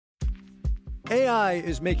AI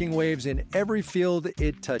is making waves in every field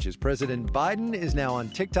it touches. President Biden is now on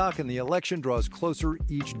TikTok, and the election draws closer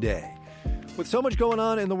each day. With so much going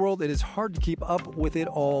on in the world, it is hard to keep up with it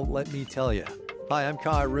all, let me tell you. Hi, I'm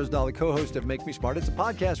Kai Rizdal, the co-host of Make Me Smart. It's a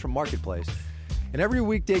podcast from Marketplace. And every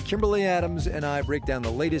weekday, Kimberly Adams and I break down the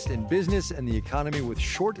latest in business and the economy with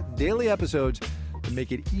short daily episodes to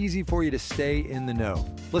make it easy for you to stay in the know.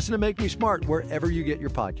 Listen to Make Me Smart wherever you get your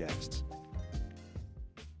podcasts.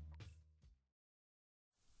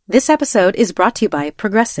 This episode is brought to you by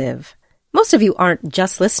Progressive. Most of you aren't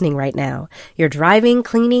just listening right now. You're driving,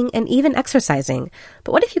 cleaning, and even exercising.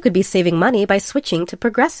 But what if you could be saving money by switching to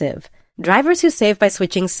Progressive? Drivers who save by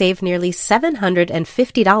switching save nearly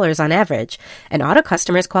 $750 on average, and auto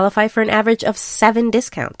customers qualify for an average of 7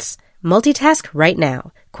 discounts. Multitask right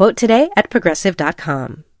now. Quote today at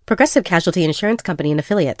Progressive.com. Progressive Casualty Insurance Company and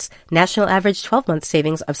Affiliates. National average 12-month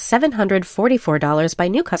savings of $744 by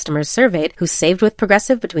new customers surveyed who saved with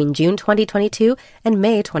Progressive between June 2022 and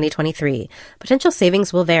May 2023. Potential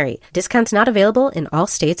savings will vary. Discounts not available in all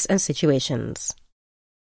states and situations.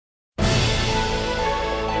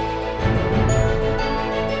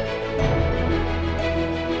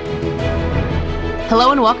 Hello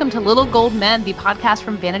and welcome to Little Gold Men, the podcast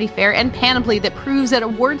from Vanity Fair and Panoply that proves that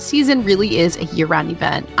award season really is a year-round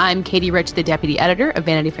event. I'm Katie Rich, the deputy editor of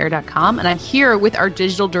VanityFair.com, and I'm here with our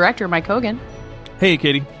digital director, Mike Hogan. Hey,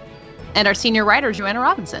 Katie. And our senior writer, Joanna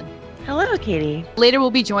Robinson. Hello, Katie. Later, we'll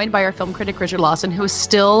be joined by our film critic, Richard Lawson, who is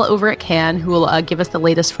still over at Cannes, who will give us the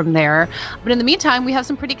latest from there. But in the meantime, we have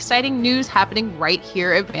some pretty exciting news happening right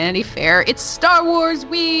here at Vanity Fair. It's Star Wars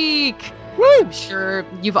Week! Woo! I'm sure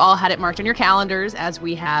you've all had it marked on your calendars, as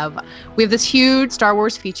we have. We have this huge Star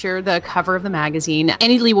Wars feature, the cover of the magazine.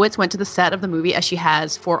 Annie Leibovitz went to the set of the movie, as she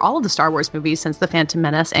has for all of the Star Wars movies since The Phantom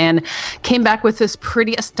Menace, and came back with this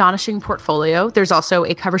pretty astonishing portfolio. There's also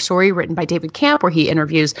a cover story written by David Camp, where he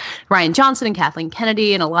interviews Rian Johnson and Kathleen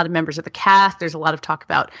Kennedy and a lot of members of the cast. There's a lot of talk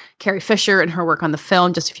about Carrie Fisher and her work on the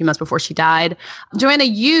film just a few months before she died. Joanna,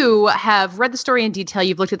 you have read the story in detail.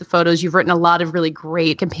 You've looked at the photos. You've written a lot of really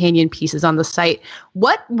great companion pieces on the site.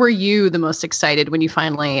 What were you the most excited when you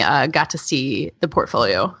finally got to see the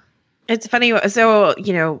portfolio? It's funny. So,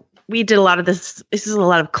 we did a lot of this. This is a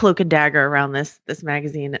lot of cloak and dagger around this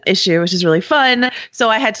magazine issue, which is really fun. So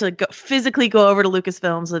I had to physically go over to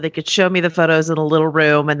Lucasfilm so they could show me the photos in a little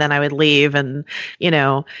room, and then I would leave, and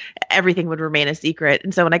everything would remain a secret.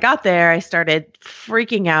 And so when I got there, I started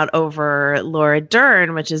freaking out over Laura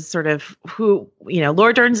Dern, which is sort of who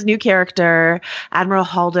Laura Dern's new character. Admiral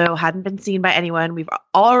Holdo hadn't been seen by anyone. We've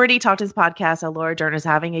already talked in this podcast how Laura Dern is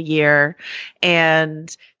having a year,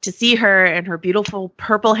 and to see her and her beautiful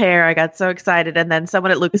purple hair, I got so excited. And then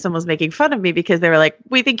someone at Lucasfilm was making fun of me because they were like,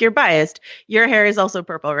 "We think you're biased. Your hair is also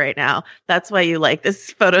purple right now. That's why you like this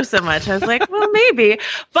photo so much." I was like, well, maybe.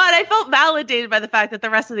 But I felt validated by the fact that the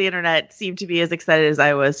rest of the internet seemed to be as excited as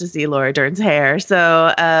I was to see Laura Dern's hair.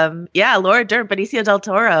 So, Laura Dern, Benicio del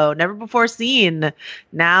Toro, never before seen,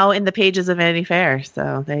 now in the pages of Vanity Fair.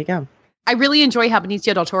 So there you go. I really enjoy how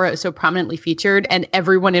Benicio del Toro is so prominently featured, and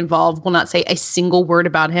everyone involved will not say a single word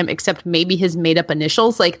about him except maybe his made-up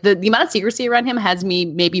initials. Like, the amount of secrecy around him has me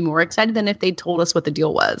maybe more excited than if they told us what the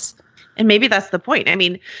deal was. And maybe that's the point. I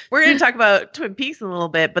mean, we're going to talk about Twin Peaks in a little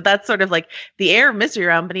bit, but that's sort of like the air of mystery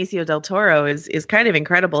around Benicio del Toro is kind of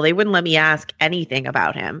incredible. They wouldn't let me ask anything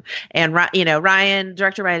about him. And,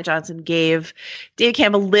 director Rian Johnson gave David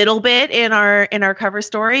Camp a little bit in our cover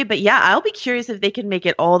story. But yeah, I'll be curious if they can make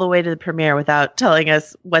it all the way to the premiere without telling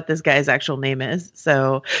us what this guy's actual name is.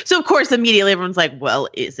 So of course, immediately everyone's like, well,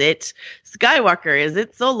 is it Skywalker? Is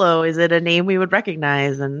it Solo? Is it a name we would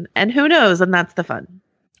recognize? And who knows? And that's the fun.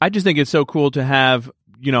 I just think it's so cool to have,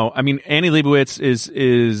 Annie Leibovitz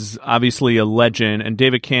is obviously a legend, and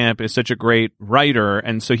David Camp is such a great writer,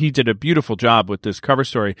 and so he did a beautiful job with this cover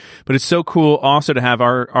story. But it's so cool also to have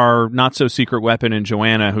our not so secret weapon in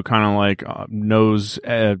Joanna, who kind of knows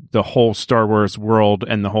the whole Star Wars world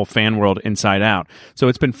and the whole fan world inside out. So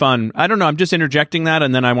it's been fun. I don't know. I'm just interjecting that,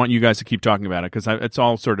 and then I want you guys to keep talking about it because it's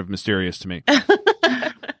all sort of mysterious to me.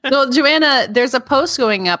 So, Joanna, there's a post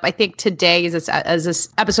going up, I think today as this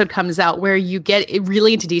episode comes out, where you get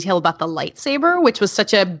really into detail about the lightsaber, which was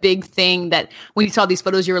such a big thing that when you saw these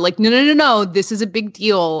photos, you were like, no, this is a big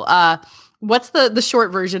deal. What's the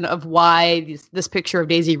short version of why this picture of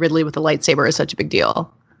Daisy Ridley with the lightsaber is such a big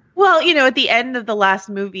deal? Well, at the end of the last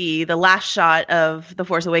movie, the last shot of The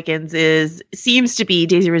Force Awakens seems to be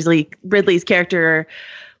Daisy Ridley's character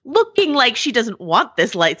looking like she doesn't want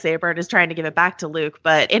this lightsaber and is trying to give it back to Luke.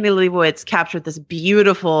 But Annie Leibovitz captured this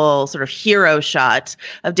beautiful sort of hero shot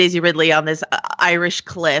of Daisy Ridley on this Irish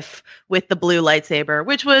cliff with the blue lightsaber,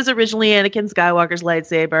 which was originally Anakin Skywalker's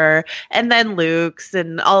lightsaber, and then Luke's,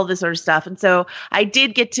 and all of this sort of stuff. And so I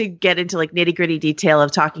did get into like nitty gritty detail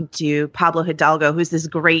of talking to Pablo Hidalgo, who's this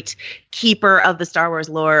great keeper of the Star Wars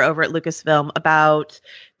lore over at Lucasfilm, about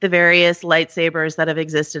the various lightsabers that have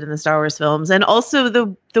existed in the Star Wars films, and also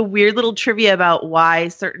the weird little trivia about why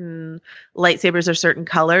certain lightsabers are certain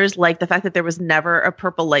colors, like the fact that there was never a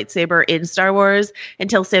purple lightsaber in Star Wars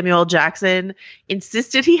until Samuel L. Jackson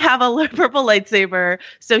insisted he have a purple lightsaber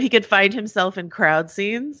so he could find himself in crowd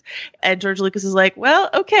scenes. And George Lucas is like, well,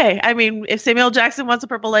 okay. I mean, if Samuel L. Jackson wants a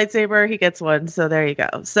purple lightsaber, he gets one. So there you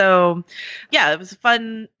go. So yeah, it was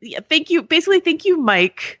fun. Yeah, thank you. Basically, thank you,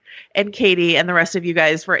 Mike and Katie and the rest of you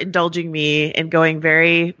guys for indulging me in going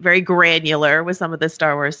very, very granular with some of this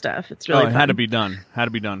Star Wars stuff. It's really fun. Had to be done. Had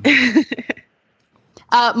to be done.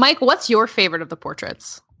 Mike, what's your favorite of the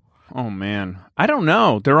portraits? Oh, man. I don't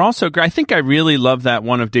know. They're also great. I think I really love that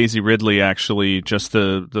one of Daisy Ridley, actually, just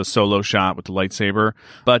the solo shot with the lightsaber.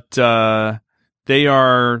 But they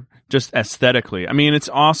are just aesthetically. I mean, it's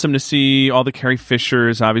awesome to see all the Carrie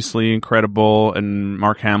Fishers, obviously incredible, and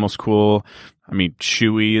Mark Hamill's cool. I mean,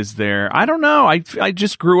 Chewie is there. I don't know. I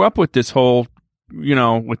just grew up with this whole,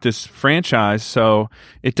 with this franchise, so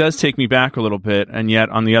it does take me back a little bit. And yet,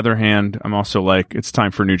 on the other hand, I'm also like, it's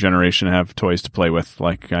time for a new generation to have toys to play with.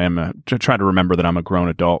 Like I am to try to remember that I'm a grown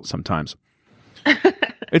adult sometimes.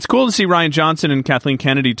 It's cool to see Rian Johnson and Kathleen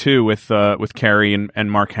Kennedy too, with Carrie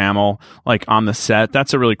and Mark Hamill like on the set.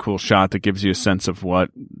 That's a really cool shot that gives you a sense of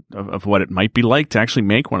what it might be like to actually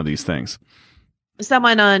make one of these things.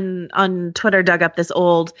 Someone on Twitter dug up this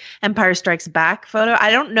old Empire Strikes Back photo.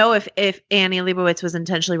 I don't know if Annie Leibovitz was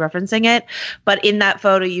intentionally referencing it, but in that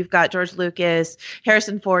photo, you've got George Lucas,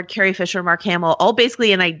 Harrison Ford, Carrie Fisher, Mark Hamill, all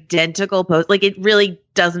basically in identical pose. Like, it really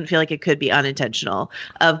doesn't feel like it could be unintentional,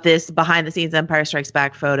 of this behind the scenes Empire Strikes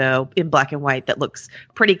Back photo in black and white that looks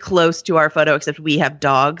pretty close to our photo, except we have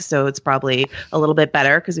dogs, so it's probably a little bit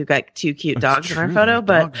better because we've got two cute dogs in our photo.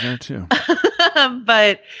 But dogs there too.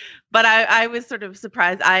 But I was sort of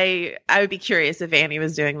surprised. I would be curious if Annie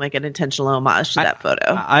was doing like an intentional homage to that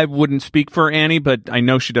photo. I wouldn't speak for Annie, but I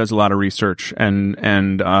know she does a lot of research and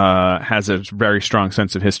has a very strong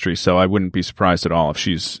sense of history. So I wouldn't be surprised at all if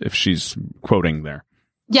she's quoting there.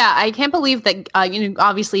 Yeah, I can't believe that,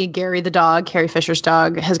 obviously Gary the dog, Carrie Fisher's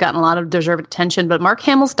dog, has gotten a lot of deserved attention, but Mark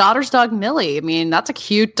Hamill's daughter's dog, Millie, I mean, that's a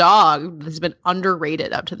cute dog that's been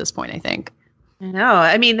underrated up to this point, I think. I know.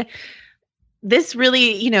 I mean, this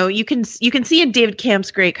really, you can see in David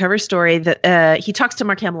Camp's great cover story that he talks to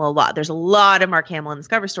Mark Hamill a lot. There's a lot of Mark Hamill in this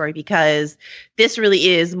cover story because this really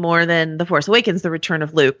is more than The Force Awakens, the return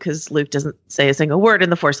of Luke, because Luke doesn't say a single word in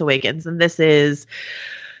The Force Awakens. And this is,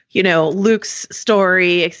 Luke's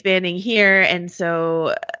story expanding here. And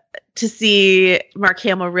so to see Mark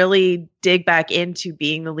Hamill really dig back into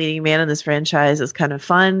being the leading man in this franchise is kind of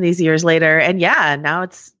fun these years later. And yeah, now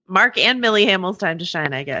it's Mark and Millie Hamill's time to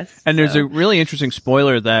shine, I guess. And there's a really interesting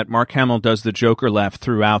spoiler that Mark Hamill does the Joker laugh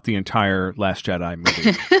throughout the entire Last Jedi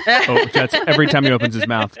movie. That's every time he opens his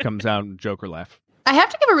mouth, comes out Joker laugh. I have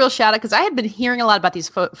to give a real shout out because I had been hearing a lot about these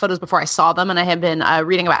photos before I saw them, and I had been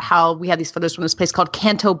reading about how we had these photos from this place called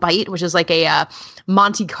Canto Bight, which is like a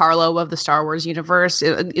Monte Carlo of the Star Wars universe.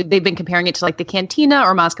 They've been comparing it to like the Cantina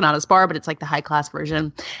or Mascanata's Bar, but it's like the high class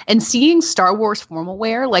version. And seeing Star Wars formal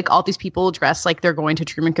wear, like all these people dressed like they're going to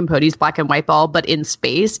Truman Capote's Black and White Ball, but in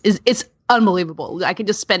space, it's unbelievable. I can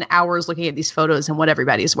just spend hours looking at these photos and what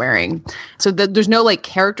everybody's wearing. So there's no like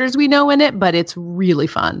characters we know in it, but it's really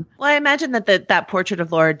fun. Well, I imagine that portrait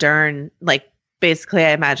of Laura Dern, like basically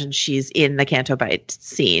I imagine she's in the Canto Bight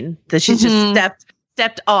scene, that she's just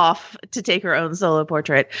stepped off to take her own solo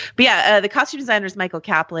portrait. But yeah, the costume designer is Michael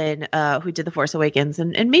Kaplan, who did The Force Awakens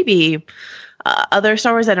and maybe other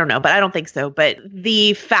Star Wars, I don't know, but I don't think so. But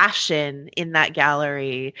the fashion in that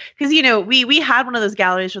gallery, because, we had one of those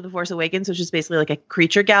galleries for The Force Awakens, which is basically like a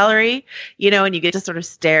creature gallery, and you get to sort of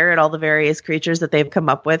stare at all the various creatures that they've come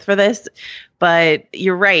up with for this. But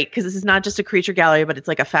you're right, because this is not just a creature gallery, but it's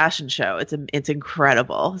like a fashion show. It's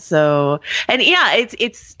incredible. So, and yeah,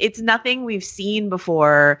 it's nothing we've seen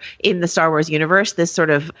before in the Star Wars universe, this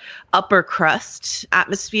sort of upper crust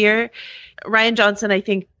atmosphere. Rian Johnson, I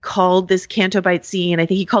think, called this Canto Bight scene, I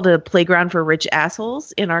think he called it a playground for rich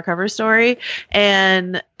assholes in our cover story.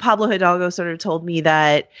 And Pablo Hidalgo sort of told me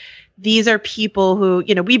that these are people who,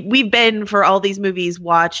 we've been for all these movies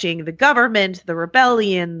watching the government, the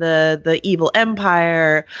rebellion, the evil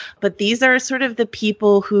empire, but these are sort of the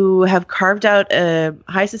people who have carved out a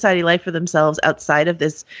high society life for themselves outside of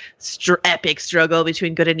this epic struggle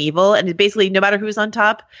between good and evil. And basically, no matter who's on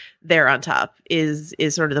top, they're on top is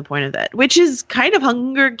sort of the point of that, which is kind of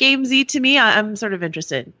Hunger Games-y to me. I'm sort of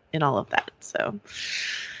interested in all of that. So.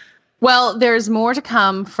 Well, there's more to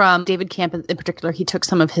come from David Camp in particular. He took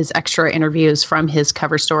some of his extra interviews from his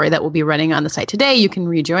cover story that will be running on the site today. You can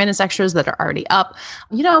rejoin his extras that are already up.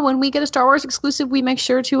 When we get a Star Wars exclusive, we make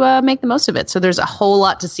sure to make the most of it. So there's a whole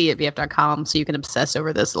lot to see at bf.com, so you can obsess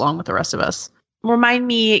over this along with the rest of us. Remind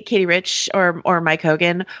me, Katie Rich or Mike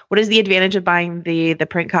Hogan, what is the advantage of buying the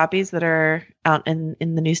print copies that are out in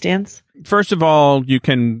the newsstands? First of all, you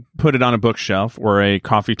can put it on a bookshelf or a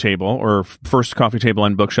coffee table, or first coffee table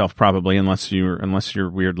and bookshelf probably, unless you're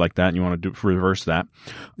weird like that and you want to reverse that.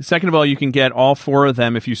 Second of all, you can get all 4 of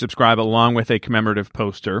them if you subscribe along with a commemorative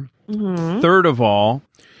poster. Mm-hmm. Third of all,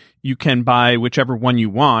 you can buy whichever one you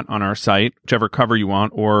want on our site, whichever cover you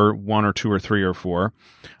want, or 1 or 2 or 3 or 4.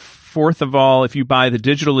 Fourth of all, if you buy the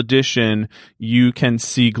digital edition, you can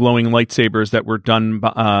see glowing lightsabers that were done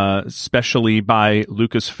specially by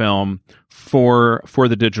Lucasfilm for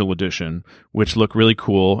the digital edition, which look really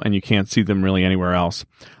cool, and you can't see them really anywhere else.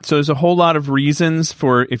 So there's a whole lot of reasons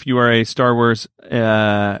for, if you are a Star Wars,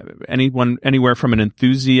 anywhere from an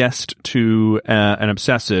enthusiast to an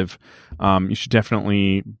obsessive, you should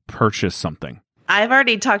definitely purchase something. I've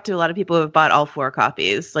already talked to a lot of people who have bought all 4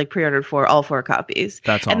 copies, like pre-ordered for all 4 copies.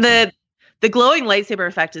 That's awesome. And the glowing lightsaber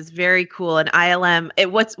effect is very cool. And ILM,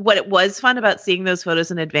 what it was fun about seeing those photos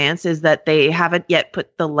in advance is that they haven't yet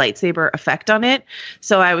put the lightsaber effect on it.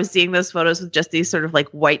 So I was seeing those photos with just these sort of like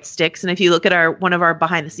white sticks. And if you look at one of our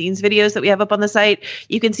behind the scenes videos that we have up on the site,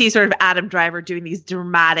 you can see sort of Adam Driver doing these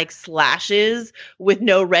dramatic slashes with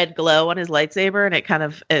no red glow on his lightsaber. And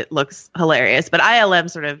it looks hilarious. But ILM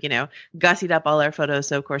sort of, gussied up all our photos.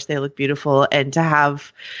 So of course they look beautiful. And to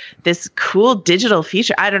have this cool digital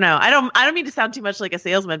feature, I don't know. I don't mean to sound too much like a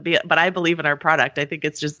salesman, but I believe in our product. I think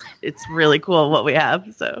it's really cool what we have.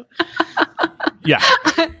 So, yeah.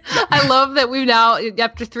 I love that we've now,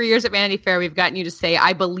 after 3 years at Vanity Fair, we've gotten you to say,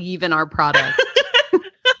 I believe in our product.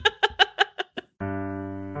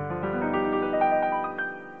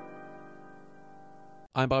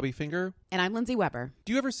 I'm Bobby Finger. And I'm Lindsay Weber.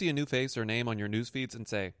 Do you ever see a new face or name on your news feeds and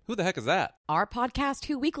say, who the heck is that? Our podcast,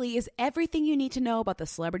 Who Weekly, is everything you need to know about the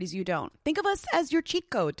celebrities you don't. Think of us as your cheat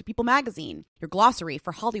code to People magazine, your glossary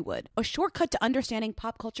for Hollywood, a shortcut to understanding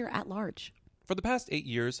pop culture at large. For the past 8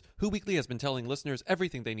 years, Who Weekly has been telling listeners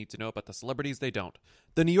everything they need to know about the celebrities they don't.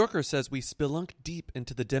 The New Yorker says we spelunk deep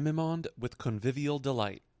into the demimonde with convivial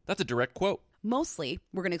delight. That's a direct quote. Mostly,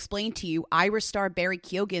 we're going to explain to you Irish star Barry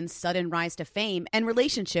Keoghan's sudden rise to fame and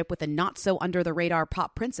relationship with a not-so-under-the-radar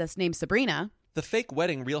pop princess named Sabrina. The fake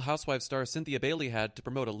wedding Real Housewives star Cynthia Bailey had to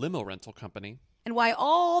promote a limo rental company. And why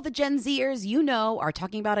all the Gen Zers you know are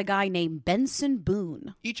talking about a guy named Benson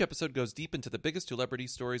Boone. Each episode goes deep into the biggest celebrity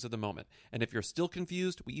stories of the moment. And if you're still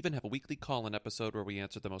confused, we even have a weekly call-in episode where we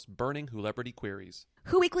answer the most burning celebrity queries.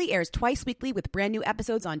 Who Weekly airs twice weekly with brand new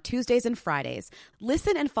episodes on Tuesdays and Fridays.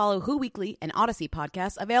 Listen and follow Who Weekly, an Odyssey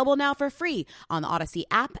podcast, available now for free on the Odyssey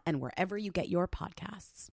app and wherever you get your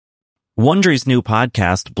podcasts. Wondery's new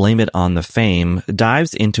podcast, Blame It on the Fame,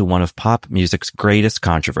 dives into one of pop music's greatest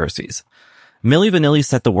controversies. Milli Vanilli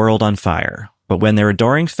set the world on fire, but when their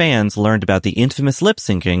adoring fans learned about the infamous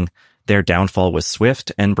lip-syncing, their downfall was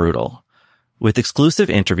swift and brutal. With exclusive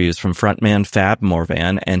interviews from frontman Fab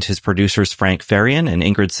Morvan and his producers Frank Farian and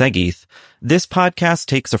Ingrid Segeith, this podcast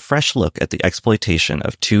takes a fresh look at the exploitation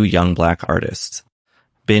of 2 young black artists.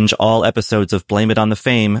 Binge all episodes of Blame It on the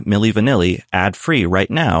Fame, Milli Vanilli, ad-free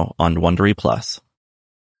right now on Wondery Plus.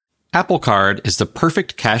 Apple Card is the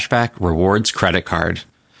perfect cashback rewards credit card.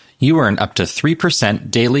 You earn up to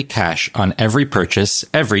 3% daily cash on every purchase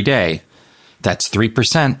every day. That's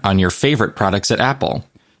 3% on your favorite products at Apple,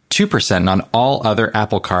 2% on all other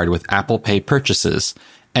Apple Card with Apple Pay purchases,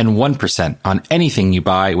 and 1% on anything you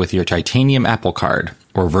buy with your titanium Apple Card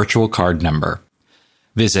or virtual card number.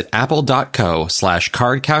 Visit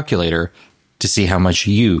apple.co/card calculator to see how much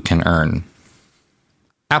you can earn.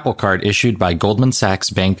 Apple Card issued by Goldman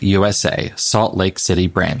Sachs Bank USA, Salt Lake City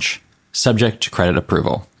branch. Subject to credit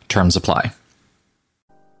approval. Terms apply.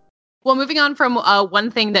 Well, moving on from one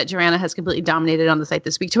thing that Joanna has completely dominated on the site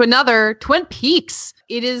this week to another, Twin Peaks.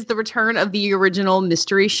 It is the return of the original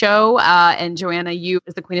mystery show. And Joanna, you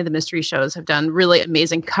as the queen of the mystery shows have done really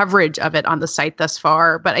amazing coverage of it on the site thus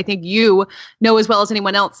far. But I think you know as well as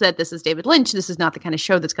anyone else that this is David Lynch. This is not the kind of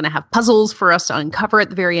show that's going to have puzzles for us to uncover at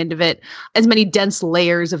the very end of it. As many dense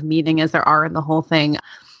layers of meaning as there are in the whole thing.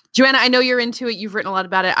 Joanna, I know you're into it. You've written a lot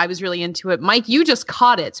about it. I was really into it. Mike, you just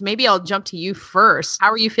caught it. So maybe I'll jump to you first.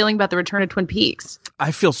 How are you feeling about the return of Twin Peaks?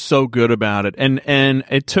 I feel so good about it. And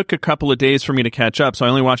it took a couple of days for me to catch up. So I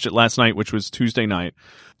only watched it last night, which was Tuesday night.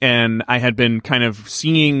 And I had been kind of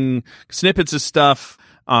seeing snippets of stuff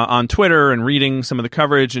on Twitter and reading some of the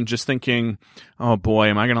coverage and just thinking, oh boy,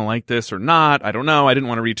 am I going to like this or not? I don't know. I didn't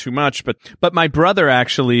want to read too much, but my brother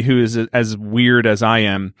actually, who is as weird as I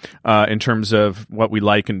am, in terms of what we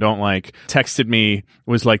like and don't like, texted me,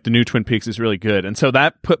 was like, the new Twin Peaks is really good. And so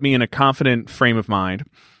that put me in a confident frame of mind.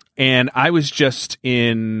 And I was just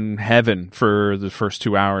in heaven for the first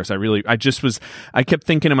 2 hours. I kept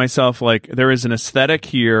thinking to myself, like, there is an aesthetic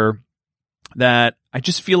here that I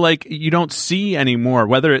just feel like you don't see anymore.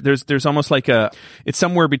 Whether there's almost like it's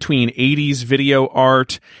somewhere between 80s video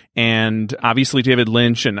art and obviously David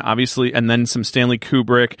Lynch and then some Stanley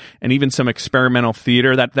Kubrick and even some experimental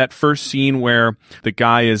theater. That first scene where the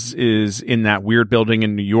guy is in that weird building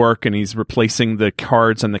in New York and he's replacing the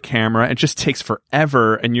cards on the camera. It just takes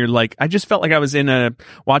forever. And you're like, I just felt like I was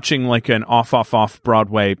watching like an off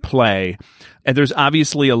Broadway play. And there's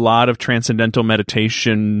obviously a lot of transcendental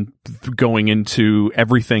meditation going into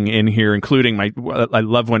everything in here, including I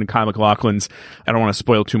love when Kyle MacLachlan's, I don't want to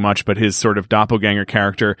spoil too much, but his sort of doppelganger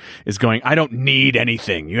character is going, I don't need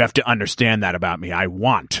anything. You have to understand that about me. I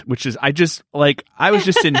want, which is, I was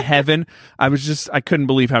just in heaven. I couldn't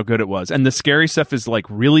believe how good it was. And the scary stuff is like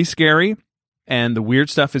really scary. And the weird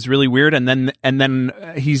stuff is really weird. And then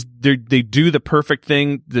they do the perfect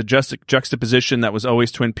thing. The juxtaposition that was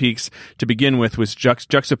always Twin Peaks to begin with was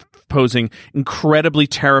juxtaposing incredibly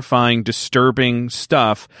terrifying, disturbing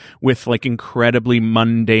stuff with like incredibly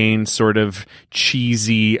mundane, sort of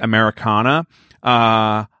cheesy Americana.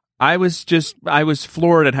 I was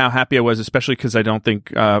floored at how happy I was, especially because I don't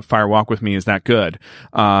think Fire Walk with Me is that good.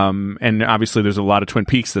 And obviously there's a lot of Twin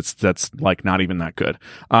Peaks that's like not even that good.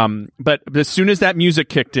 But as soon as that music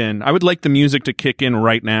kicked in, I would like the music to kick in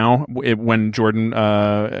right now when Jordan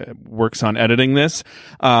works on editing this.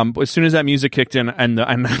 But as soon as that music kicked in and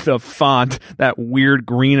the font, that weird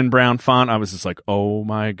green and brown font, I was just like, oh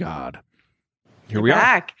my God. Here we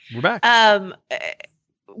are. We're back.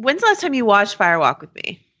 When's the last time you watched Fire Walk with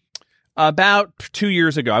Me? About 2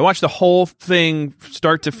 years ago. I watched the whole thing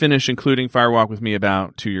start to finish, including Fire Walk with Me,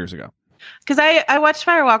 about 2 years ago. Because I watched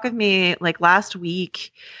Fire Walk with Me like last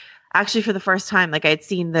week, actually for the first time. Like I had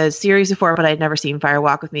seen the series before, but I had never seen Fire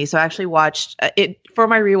Walk with Me. So I actually watched it for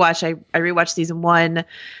my rewatch. I rewatched season 1,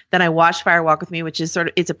 then I watched Fire Walk with Me, which is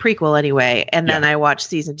it's a prequel anyway. And then I watched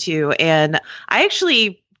season 2, and I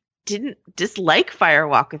actually didn't dislike Fire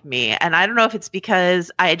Walk with Me. And I don't know if it's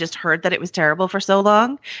because I had just heard that it was terrible for so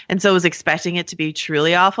long and so was expecting it to be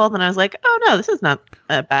truly awful. Then I was like, oh no, this is not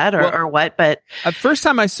bad or what. But the first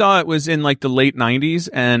time I saw it was in like the late 90s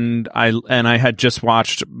and I had just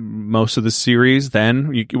watched most of the series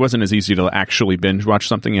then. It wasn't as easy to actually binge watch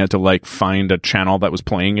something. You had to like find a channel that was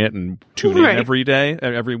playing it and tune in every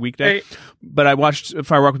weekday. Right. But I watched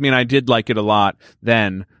Fire Walk with Me and I did like it a lot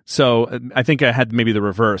then. So I think I had maybe the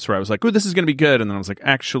reverse where I was like, oh, this is going to be good. And then I was like,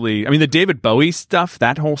 actually, I mean, the David Bowie stuff,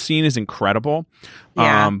 that whole scene is incredible.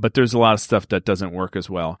 Yeah. But there's a lot of stuff that doesn't work as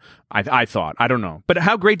well. I thought, I don't know. But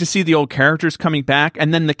how great to see the old characters coming back.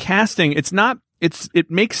 And then the casting,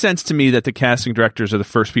 it makes sense to me that the casting directors are the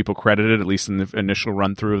first people credited, at least in the initial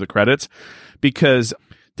run through of the credits, because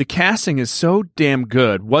the casting is so damn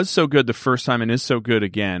good, was so good the first time and is so good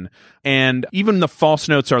again. And even the false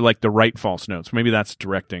notes are like the right false notes. Maybe that's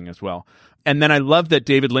directing as well. And then I love that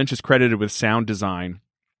David Lynch is credited with sound design.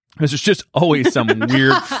 There's just always some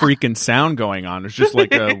weird freaking sound going on. There's just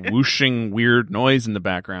like a whooshing weird noise in the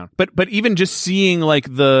background. But even just seeing like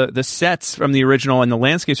the sets from the original and the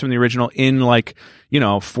landscapes from the original in like,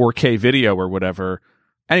 4K video or whatever.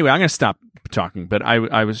 Anyway, I'm going to stop talking, but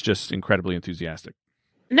I was just incredibly enthusiastic.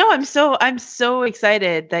 No, I'm so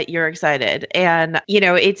excited that you're excited. And,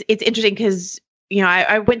 it's interesting because,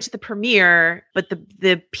 I went to the premiere, but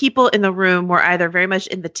the people in the room were either very much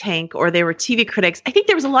in the tank or they were TV critics. I think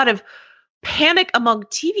there was a lot of panic among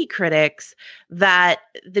TV critics that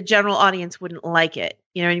the general audience wouldn't like it.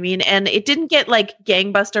 You know what I mean? And it didn't get like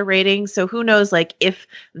gangbuster ratings. So who knows, like if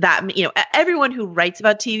that, everyone who writes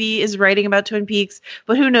about TV is writing about Twin Peaks,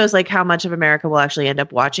 but who knows like how much of America will actually end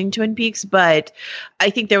up watching Twin Peaks. But I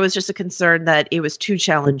think there was just a concern that it was too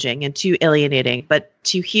challenging and too alienating. But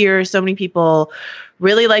to hear so many people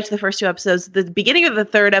really liked the first 2 episodes, the beginning of the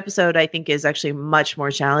 3rd episode, I think is actually much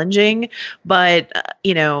more challenging. But,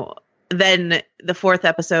 then the 4th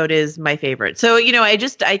episode is my favorite. So,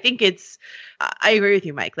 I think I agree with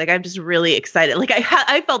you, Mike. Like, I'm just really excited. Like,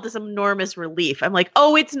 I felt this enormous relief. I'm like,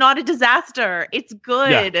 oh, it's not a disaster. It's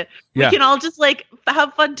good. Yeah. We can all just like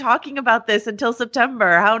have fun talking about this until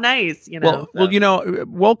September. How nice,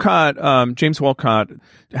 Wolcott, James Wolcott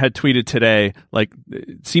had tweeted today, like,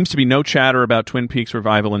 it seems to be no chatter about Twin Peaks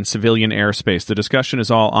revival in civilian airspace. The discussion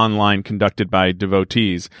is all online, conducted by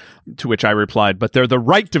devotees. To which I replied, but they're the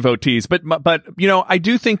right devotees. But I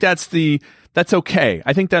do think that's okay.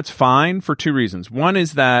 I think that's fine for 2 reasons. One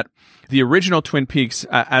is that the original Twin Peaks,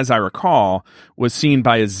 as I recall, was seen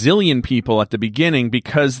by a zillion people at the beginning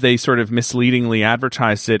because they sort of misleadingly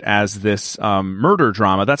advertised it as this murder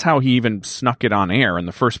drama. That's how he even snuck it on air in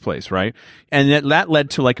the first place, right? And that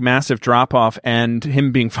led to like massive drop off and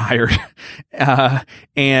him being fired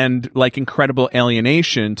and like incredible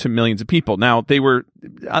alienation to millions of people. Now they were,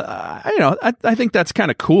 I think that's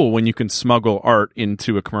kind of cool when you can smuggle art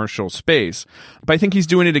into a commercial space, but I think he's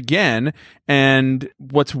doing it again. And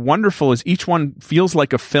what's wonderful is each one feels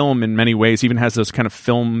like a film in many ways, even has those kind of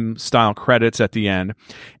film style credits at the end.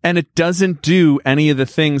 And it doesn't do any of the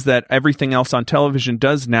things that everything else on television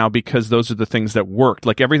does now because those are the things that worked.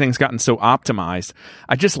 Like everything's gotten so optimized.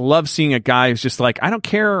 I just love seeing a guy who's just like, I don't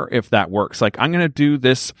care if that works. Like, I'm going to do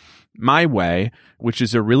this my way, which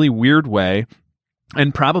is a really weird way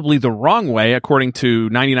and probably the wrong way according to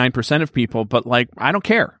 99% of people. But like, I don't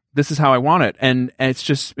care. This is how I want it. And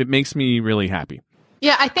it makes me really happy.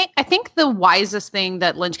 Yeah, I think the wisest thing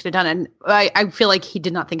that Lynch could have done, and I feel like he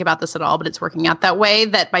did not think about this at all, but it's working out that way,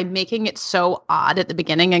 that by making it so odd at the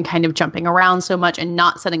beginning and kind of jumping around so much and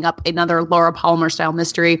not setting up another Laura Palmer style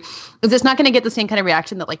mystery, it's not going to get the same kind of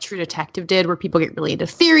reaction that like True Detective did, where people get really into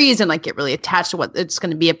theories and like get really attached to what it's going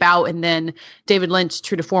to be about. And then David Lynch,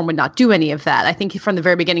 true to form, would not do any of that. I think from the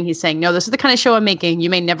very beginning, he's saying, no, this is the kind of show I'm making. You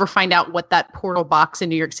may never find out what that portal box in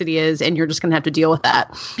New York City is, and you're just going to have to deal with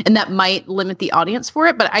that. And that might limit the audience for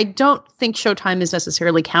it, but I don't think Showtime is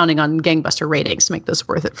necessarily counting on gangbuster ratings to make this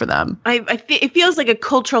worth it for them. It feels like a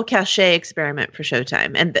cultural cachet experiment for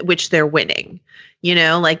Showtime, and which they're winning.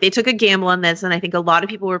 Like they took a gamble on this, and I think a lot of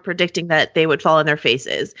people were predicting that they would fall on their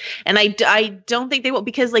faces. And I don't think they will,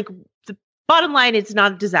 because like the bottom line, it's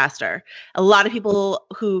not a disaster. A lot of people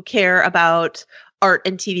who care about art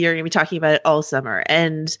and TV are going to be talking about it all summer,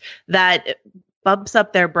 and that bumps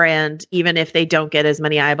up their brand, even if they don't get as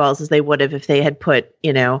many eyeballs as they would have if they had put,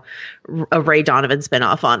 a Ray Donovan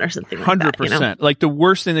spinoff on or something like 100%. that. Like the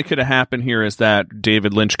worst thing that could have happened here is that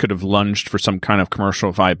David Lynch could have lunged for some kind of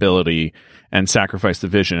commercial viability and sacrificed the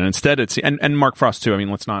vision. And instead it's, and Mark Frost too. I mean,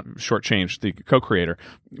 let's not shortchange the co-creator,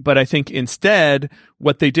 but I think instead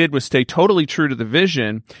what they did was stay totally true to the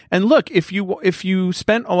vision. And look, if you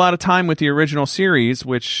spent a lot of time with the original series,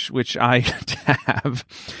 which I have,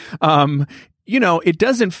 it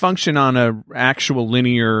doesn't function on a actual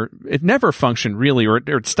linear. It never functioned really, or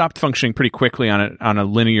it stopped functioning pretty quickly on a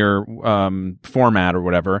linear format or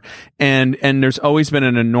whatever. And there's always been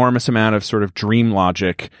an enormous amount of sort of dream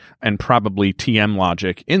logic and probably TM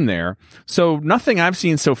logic in there. So nothing I've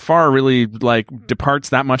seen so far really like departs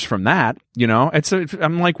that much from that.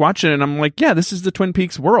 I'm like watching it and I'm like, yeah, this is the Twin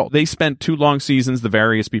Peaks world. They spent 2 long seasons, the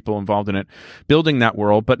various people involved in it, building that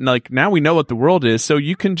world. But like now we know what the world is, so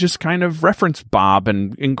you can just kind of reference Bob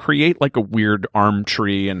and create like a weird arm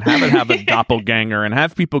tree and have a doppelganger and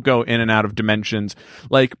have people go in and out of dimensions.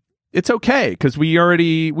 Like it's okay because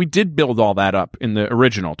we did build all that up in the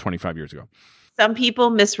original 25 years ago. Some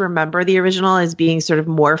people misremember the original as being sort of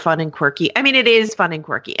more fun and quirky. I mean, it is fun and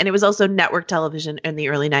quirky. And it was also network television in the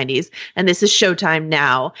early 90s. And this is Showtime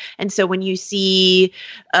now. And so when you see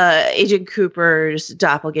Agent Cooper's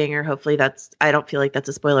doppelganger, hopefully I don't feel like that's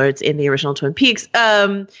a spoiler. It's in the original Twin Peaks.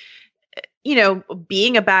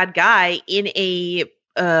 Being a bad guy in a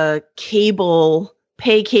cable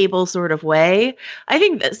pay cable sort of way. I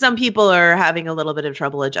think that some people are having a little bit of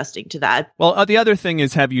trouble adjusting to that. Well, the other thing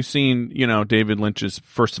is, have you seen, David Lynch's,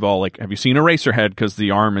 first of all, like, have you seen Eraserhead? Because the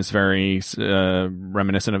arm is very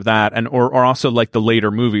reminiscent of that. And, or also like the later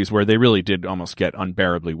movies where they really did almost get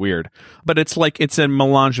unbearably weird. But it's like, it's a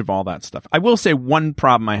melange of all that stuff. I will say one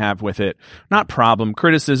problem I have with it, not problem,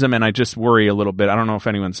 criticism, and I just worry a little bit. I don't know if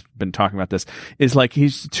anyone's been talking about this, is like,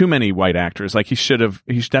 he's too many white actors. Like,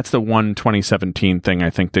 that's the one 2017 thing I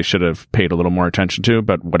think they should have paid a little more attention to,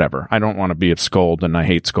 but whatever. I don't want to be a scold, and I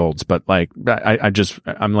hate scolds, but like,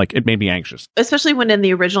 I'm like, it made me anxious. Especially when in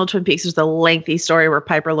the original Twin Peaks, there's a lengthy story where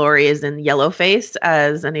Piper Laurie is in yellowface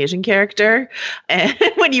as an Asian character. And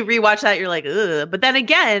when you rewatch that, you're like, ugh. But then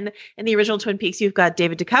again, in the original Twin Peaks, you've got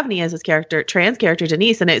David Duchovny as his character, trans character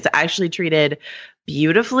Denise, and it's actually treated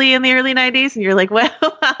beautifully in the early 90s. And you're like, well,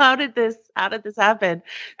 how did this happen?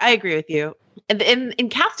 I agree with you. And in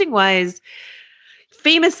casting wise,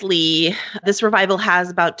 famously, this revival has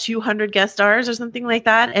about 200 guest stars or something like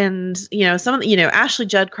that. And, Ashley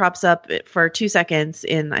Judd crops up for 2 seconds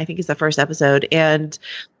in, I think it's the first episode. And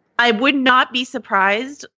I would not be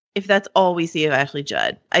surprised if that's all we see of Ashley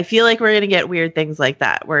Judd. I feel like we're going to get weird things like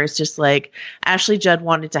that, where it's just like Ashley Judd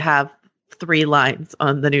wanted to have 3 lines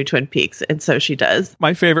on the new Twin Peaks, and so she does.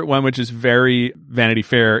 My favorite one, which is very Vanity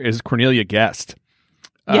Fair, is Cornelia Guest.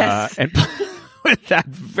 Yes. And with that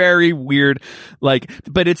very weird,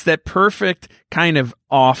 but it's that perfect kind of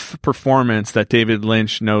off performance that David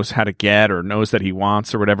Lynch knows how to get, or knows that he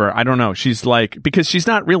wants, or whatever. I don't know. She's like, because she's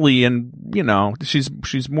not really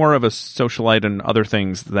she's more of a socialite and other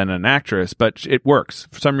things than an actress, but it works.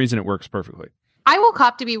 For some reason, it works perfectly. I will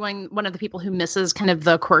cop to be one of the people who misses kind of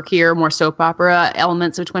the quirkier, more soap opera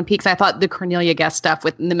elements of Twin Peaks. I thought the Cornelia Guest stuff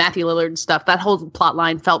with the Matthew Lillard stuff, that whole plot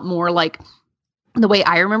line felt more like the way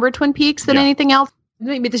I remember Twin Peaks than anything else.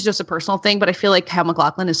 Maybe this is just a personal thing, but I feel like Kyle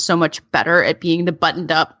MacLachlan is so much better at being the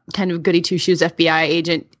buttoned up kind of goody two shoes FBI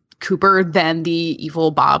agent Cooper than the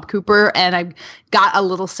evil Bob Cooper. And I got a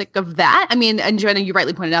little sick of that. I mean, and Joanna, you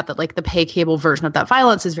rightly pointed out that like the pay cable version of that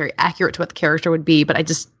violence is very accurate to what the character would be, but I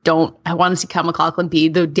want to see Kyle MacLachlan be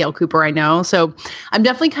the Dale Cooper I know. So I'm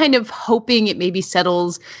definitely kind of hoping it maybe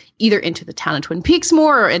settles either into the town of Twin Peaks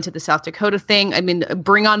more, or into the South Dakota thing. I mean,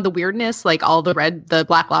 bring on the weirdness, like all the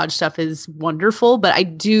Black Lodge stuff is wonderful, but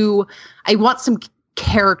I want some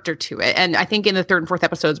character to it. And I think in the 3rd and 4th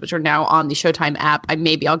episodes, which are now on the Showtime app,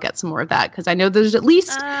 I'll get some more of that, because I know there's at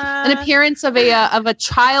least an appearance of a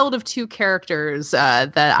child of 2 characters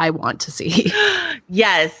that I want to see.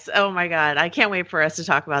 Yes. Oh my God. I can't wait for us to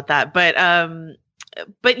talk about that.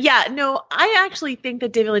 But yeah, no, I actually think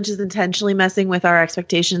that David Lynch is intentionally messing with our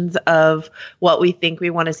expectations of what we think we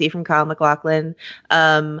want to see from Kyle MacLachlan.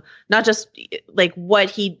 Not just like what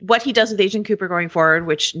he does with Agent Cooper going forward,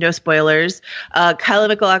 which no spoilers. Kyle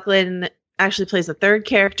MacLachlan actually plays a 3rd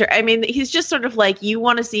character. I mean, he's just sort of like, you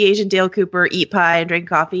want to see Agent Dale Cooper eat pie and drink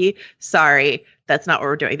coffee? Sorry, that's not what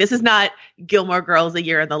we're doing. This is not Gilmore Girls: A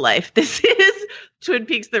Year in the Life. This is Twin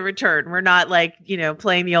Peaks: The Return. We're not like,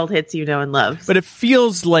 playing the old hits you know and love. But it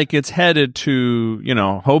feels like it's headed to,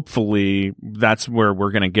 hopefully that's where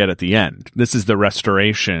we're going to get at the end. This is the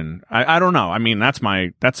restoration. I don't know. I mean, that's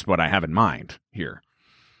what I have in mind here.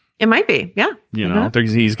 It might be, yeah.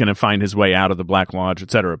 He's going to find his way out of the Black Lodge,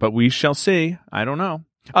 etc. But we shall see. I don't know.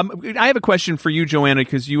 I have a question for you, Joanna,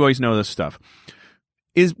 because you always know this stuff.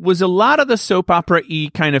 Was a lot of the soap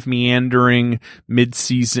opera-y kind of meandering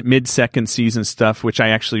mid-second season stuff, which I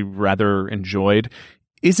actually rather enjoyed,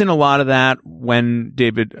 isn't a lot of that when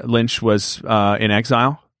David Lynch was in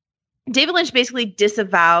exile? David Lynch basically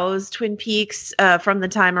disavows Twin Peaks from the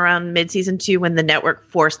time around mid-season 2 when the network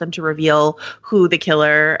forced them to reveal who the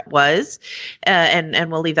killer was.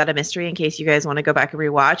 And we'll leave that a mystery in case you guys want to go back and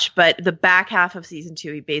rewatch. But the back half of season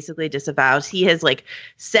 2, he basically disavows. He has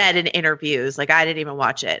said in interviews, I didn't even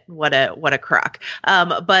watch it. What a crock.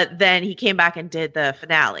 But then he came back and did the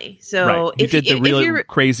finale. So right. He did the really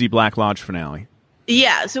crazy Black Lodge finale.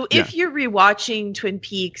 Yeah. So if you're rewatching Twin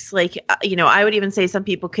Peaks, I would even say some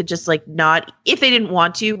people could just not, if they didn't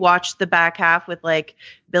want to, watch the back half with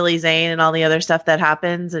Billy Zane and all the other stuff that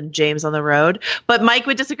happens and James on the road. But Mike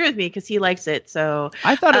would disagree with me because he likes it. So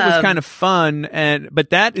I thought it was kind of fun.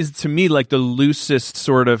 But that is to me the loosest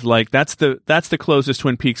sort of that's the closest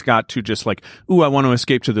Twin Peaks got to just ooh, I want to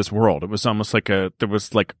escape to this world. It was almost there was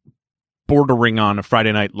bordering on a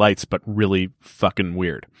Friday Night Lights, but really fucking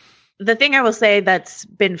weird. The thing I will say that's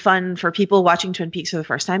been fun for people watching Twin Peaks for the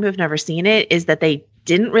first time who've never seen it is that they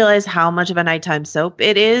didn't realize how much of a nighttime soap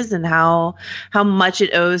it is and how much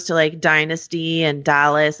it owes to Dynasty and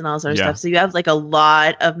Dallas and all sort of stuff. So you have a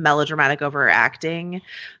lot of melodramatic overacting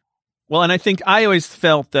Well, and I think I always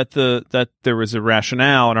felt that that there was a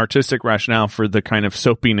rationale, an artistic rationale for the kind of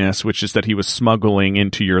soapiness, which is that he was smuggling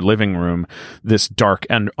into your living room this dark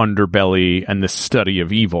and underbelly and this study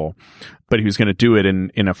of evil. But he was going to do it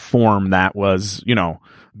in a form that was,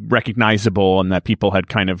 recognizable and that people had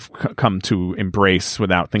kind of come to embrace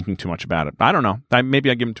without thinking too much about it. I don't know. Maybe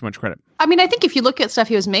I give him too much credit. I mean, I think if you look at stuff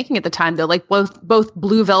he was making at the time, though, like both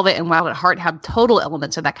Blue Velvet and Wild at Heart have total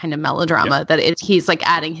elements of that kind of melodrama that he's like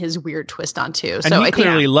adding his weird twist onto. And so he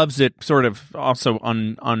clearly loves it, sort of also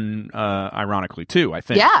ironically too, I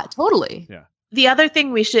think. Yeah, totally. Yeah. The other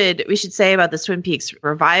thing we should say about this Twin Peaks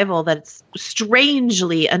revival, that it's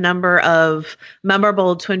strangely a number of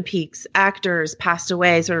memorable Twin Peaks actors passed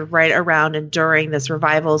away sort of right around and during this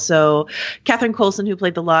revival. So Catherine Coulson, who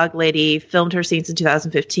played the log lady, filmed her scenes in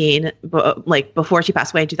 2015, like before she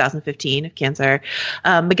passed away in 2015 of cancer.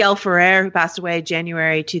 Miguel Ferrer, who passed away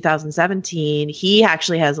January 2017, he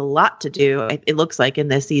actually has a lot to do, it looks like, in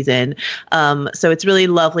this season. So it's really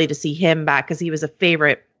lovely to see him back because he was a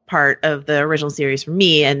favorite part of the original series for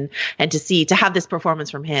me, and to have this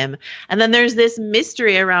performance from him. And then there's this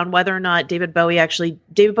mystery around whether or not David Bowie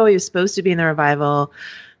was supposed to be in the revival.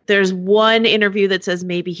 There's one interview that says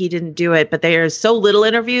maybe he didn't do it, but there's so little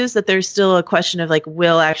interviews that there's still a question of like,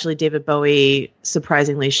 will actually David Bowie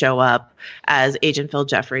surprisingly show up as Agent Phil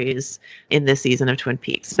Jeffries in this season of Twin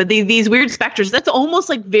Peaks? But these weird specters, that's almost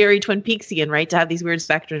like very Twin Peaksian, right? To have these weird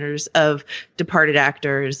specters of departed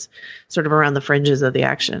actors sort of around the fringes of the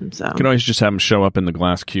action. So you can always just have them show up in the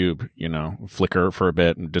glass cube, flicker for a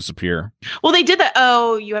bit and disappear. Well, they did that.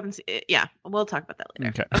 Oh, you haven't seen it. Yeah, we'll talk about that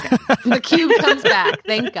later. Okay. The cube comes back.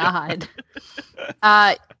 Thank God.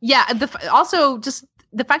 Also, just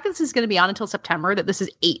the fact that this is going to be on until September, that this is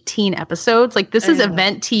 18 episodes, like this is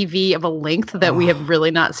event TV of a length that we have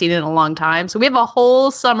really not seen in a long time. So we have a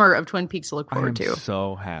whole summer of Twin Peaks to look forward to. I'm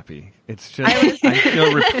so happy. It's just, I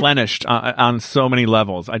feel replenished on so many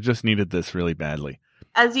levels. I just needed this really badly.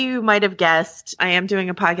 As you might have guessed, I am doing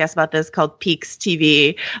a podcast about this called Peaks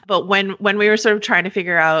TV. But when we were sort of trying to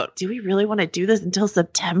figure out, do we really want to do this until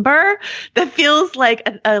September? That feels like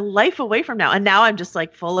a life away from now. And now I'm just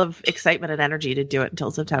like full of excitement and energy to do it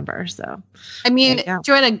until September. So, I mean,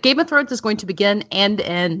 Joanna, Game of Thrones is going to begin and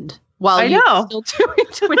end while you're still doing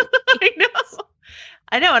Twin Peaks.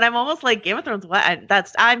 I know, and I'm almost like, Game of Thrones. What?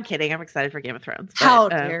 I'm kidding. I'm excited for Game of Thrones. But, how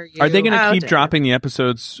dare you? Are they going to keep dropping the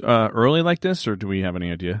episodes early like this, or do we have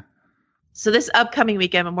any idea? So this upcoming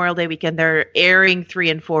weekend, Memorial Day weekend, they're airing 3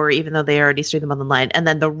 and 4, even though they already streamed them online. And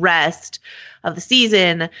then the rest of the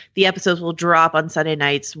season, the episodes will drop on Sunday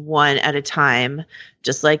nights, one at a time,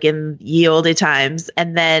 just like in ye olde times.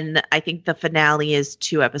 And then I think the finale is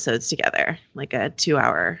 2 episodes together, like a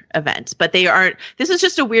 2-hour event. But this is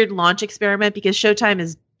just a weird launch experiment because Showtime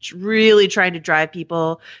is really trying to drive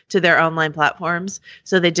people to their online platforms.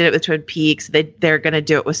 So they did it with Twin Peaks. They're going to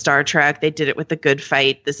do it with Star Trek. They did it with The Good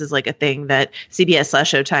Fight. This is like a thing that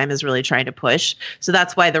CBS/Showtime is really trying to push. So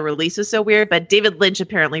that's why the release is so weird. But David Lynch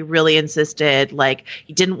apparently really insisted, like,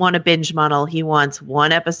 he didn't want a binge model. He wants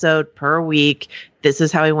 1 episode per week. This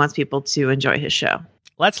is how he wants people to enjoy his show.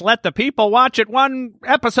 Let's let the people watch it 1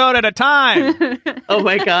 episode at a time. Oh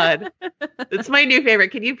my God. It's my new favorite.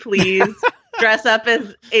 Can you please dress up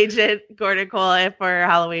as Agent Gordon Cole for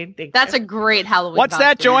Halloween? That's a great Halloween What's costume.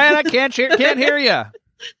 that, Joanna? Can't hear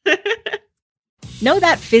you. Know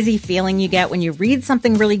that fizzy feeling you get when you read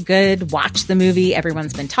something really good, watch the movie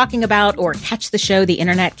everyone's been talking about, or catch the show the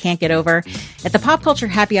internet can't get over? At the Pop Culture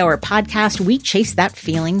Happy Hour podcast, we chase that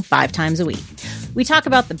feeling 5 times a week. We talk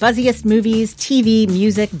about the buzziest movies, TV,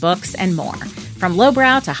 music, books, and more. From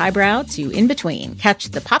lowbrow to highbrow to in between. Catch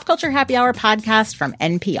the Pop Culture Happy Hour podcast from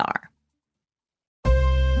NPR.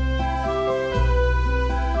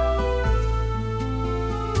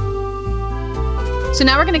 So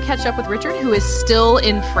now we're going to catch up with Richard, who is still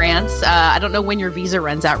in France. I don't know when your visa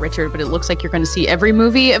runs out, Richard, but it looks like you're going to see every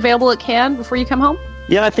movie available at Cannes before you come home.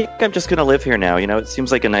 Yeah, I think I'm just going to live here now. It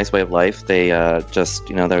seems like a nice way of life. They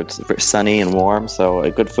they're sunny and warm, so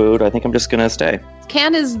good food. I think I'm just going to stay.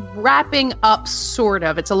 Cannes is wrapping up, sort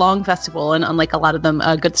of. It's a long festival, and unlike a lot of them,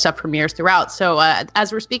 good stuff premieres throughout. So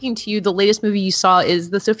as we're speaking to you, the latest movie you saw is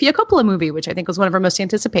the Sofia Coppola movie, which I think was one of our most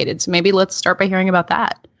anticipated. So maybe let's start by hearing about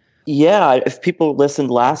that. Yeah, if people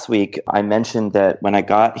listened last week, I mentioned that when I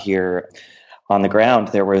got here on the ground,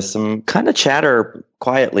 there was some kind of chatter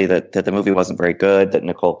quietly that the movie wasn't very good, that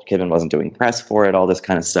Nicole Kidman wasn't doing press for it, all this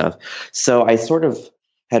kind of stuff. So I sort of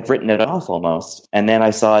had written it off almost. And then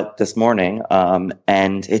I saw it this morning,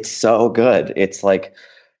 and it's so good. It's like,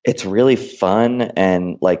 it's really fun,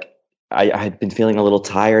 and like, I had been feeling a little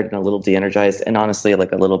tired and a little de-energized, and honestly,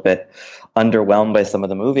 like a little bit underwhelmed by some of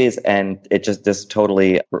the movies. And it just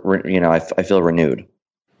totally, I feel renewed.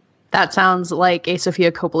 That sounds like a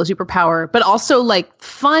Sofia Coppola superpower, but also like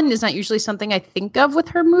fun is not usually something I think of with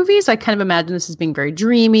her movies. I kind of imagine this as being very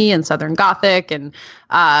dreamy and Southern Gothic. And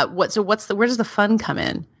where does the fun come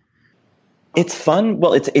in? It's fun.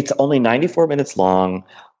 Well, it's only 94 minutes long.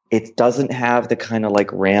 It doesn't have the kind of like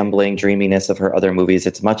rambling dreaminess of her other movies.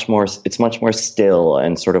 It's much more still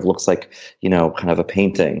and sort of looks like, kind of a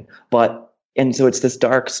painting. And so it's this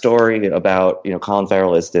dark story about, Colin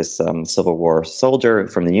Farrell is this Civil War soldier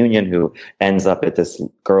from the Union who ends up at this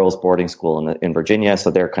girls' boarding school in Virginia.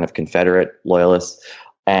 So they're kind of Confederate loyalists,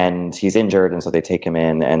 and he's injured. And so they take him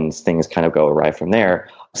in, and things kind of go awry from there.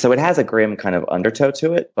 So it has a grim kind of undertow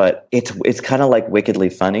to it, but it's kind of like wickedly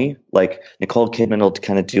funny. Like Nicole Kidman will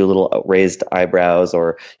kind of do little raised eyebrows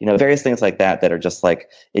or, various things like that are just like,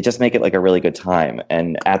 it just make it like a really good time.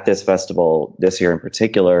 And at this festival this year in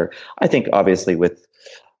particular, I think obviously with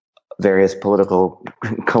various political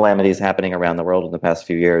calamities happening around the world in the past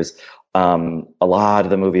few years, a lot of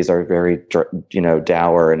the movies are very,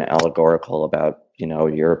 dour and allegorical about,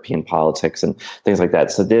 European politics and things like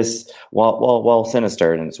that. So this, while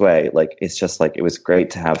sinister in its way, like it's just like it was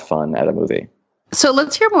great to have fun at a movie. So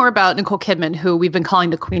let's hear more about Nicole Kidman, who we've been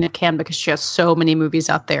calling the Queen of Cannes because she has so many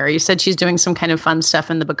movies out there. You said she's doing some kind of fun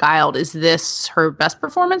stuff in The Beguiled. Is this her best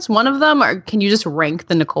performance? One of them, or can you just rank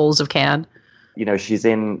the Nicoles of Cannes? She's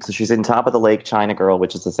in Top of the Lake, China Girl,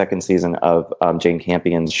 which is the second season of Jane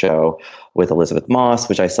Campion's show with Elizabeth Moss,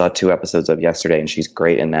 which I saw 2 episodes of yesterday, and she's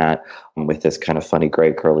great in that with this kind of funny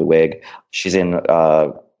gray curly wig. She's in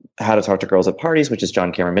How to Talk to Girls at Parties, which is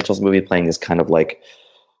John Cameron Mitchell's movie, playing this kind of like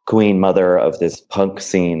queen mother of this punk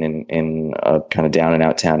scene in a kind of down and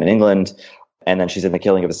out town in England. And then she's in The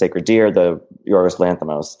Killing of a Sacred Deer, the Yorgos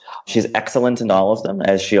Lanthimos. She's excellent in all of them,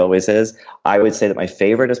 as she always is. I would say that my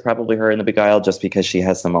favorite is probably her in The Beguiled, just because she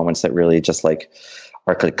has some moments that really just like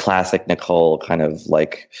are classic Nicole, kind of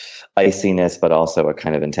like iciness, but also a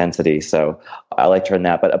kind of intensity. So I liked her in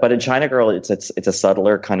that. But in China Girl, it's a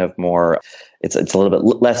subtler kind of more. It's a little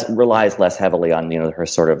bit relies less heavily on her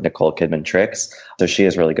sort of Nicole Kidman tricks. So she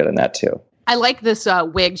is really good in that too. I like this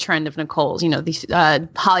wig trend of Nicole's.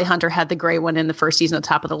 Holly Hunter had the gray one in the first season of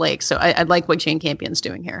Top of the Lake. So I like what Jane Campion's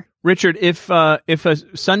doing here. Richard, if a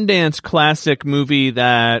Sundance classic movie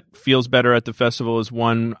that feels better at the festival is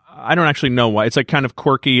one, I don't actually know why. It's like kind of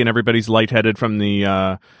quirky and everybody's lightheaded from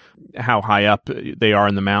the how high up they are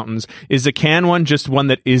in the mountains. Is the Cannes one just one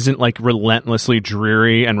that isn't like relentlessly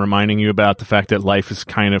dreary and reminding you about the fact that life is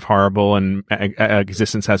kind of horrible and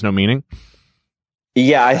existence has no meaning?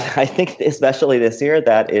 Yeah, I think especially this year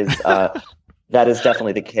that is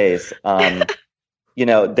definitely the case.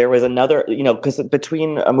 There was another, because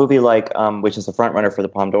between a movie like, which is the front runner for the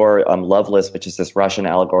Palme d'Or, Loveless, which is this Russian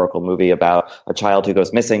allegorical movie about a child who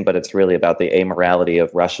goes missing, but it's really about the amorality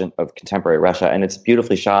of contemporary Russia, and it's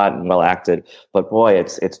beautifully shot and well acted. But boy,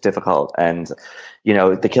 it's difficult. And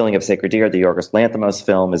The Killing of Sacred Deer, the Yorgos Lanthimos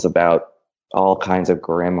film, is about all kinds of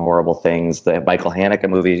grim, horrible things. The Michael Haneke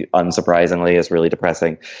movie, unsurprisingly, is really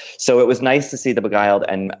depressing. So it was nice to see The Beguiled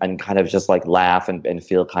and kind of just like laugh and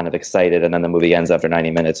feel kind of excited. And then the movie ends after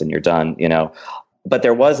 90 minutes and you're done, But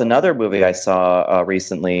there was another movie I saw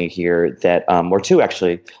recently here that, or two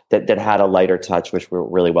actually, that had a lighter touch, which were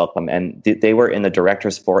really welcome. And they were in the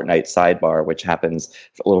Director's Fortnight sidebar, which happens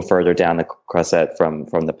a little further down the Croisette from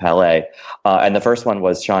the Palais. And the first one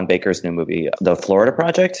was Sean Baker's new movie, The Florida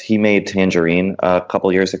Project. He made Tangerine a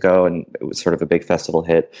couple years ago, and it was sort of a big festival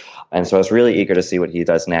hit. And so I was really eager to see what he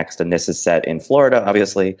does next. And this is set in Florida,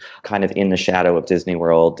 obviously, kind of in the shadow of Disney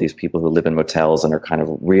World. These people who live in motels and are kind of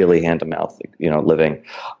really hand-to-mouth, living.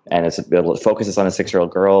 And it focuses on a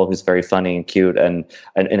 6-year-old girl who's very funny and cute and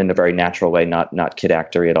in a very natural way, not kid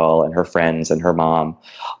actory at all, and her friends and her mom.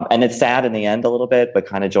 And it's sad in the end a little bit, but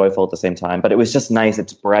kind of joyful at the same time. But it was just nice.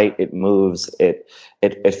 It's bright. It moves. It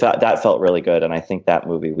felt really good. And I think that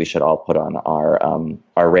movie we should all put on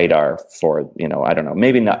our radar for, I don't know,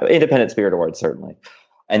 maybe not Independent Spirit Awards, certainly.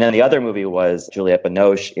 And then the other movie was Juliette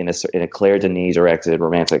Binoche in a Claire Denis directed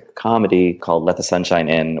romantic comedy called Let the Sunshine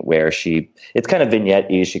In, where it's kind of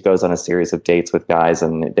vignette-y. She goes on a series of dates with guys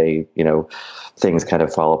and they, things kind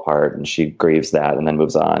of fall apart and she grieves that and then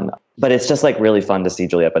moves on. But it's just like really fun to see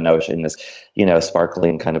Juliette Binoche in this,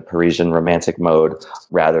 sparkling kind of Parisian romantic mode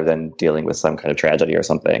rather than dealing with some kind of tragedy or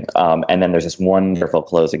something. And then there's this wonderful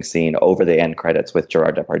closing scene over the end credits with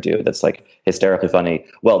Gerard Depardieu that's like hysterically funny.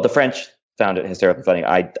 Well, the French found it hysterically funny.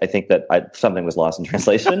 I think that something was lost in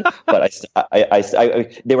translation, but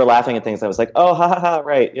they were laughing at things. I was like, oh, ha ha ha,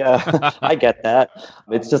 right, yeah, I get that.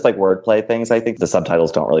 It's just like wordplay things. I think the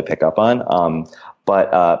subtitles don't really pick up on.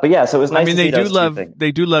 But yeah, so it was nice. I mean,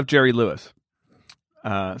 they do love Jerry Lewis.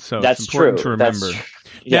 So that's it's important true. to remember.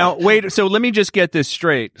 Yeah. Now, wait, so let me just get this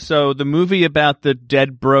straight. So the movie about the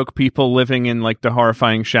dead broke people living in like the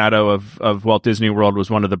horrifying shadow of Walt Disney World was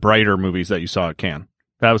one of the brighter movies that you saw at Cannes.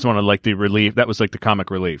 That was one of like the relief. That was like the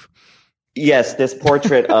comic relief. Yes, this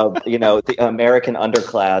portrait of the American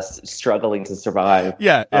underclass struggling to survive.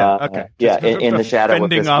 Yeah, okay. In the shadow of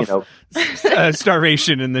this, off,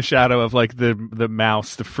 starvation in the shadow of like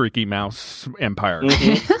the freaky mouse empire.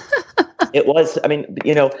 Mm-hmm. It was, I mean,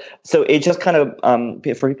 so it just kind of,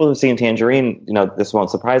 for people who've seen Tangerine, this won't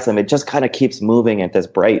surprise them. It just kind of keeps moving at this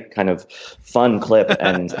bright kind of fun clip.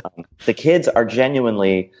 And the kids are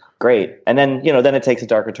genuinely great. And then, then it takes a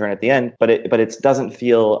darker turn at the end, but it doesn't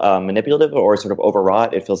feel manipulative or sort of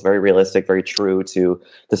overwrought. It feels very realistic, very true to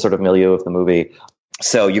the sort of milieu of the movie.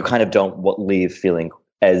 So you kind of don't leave feeling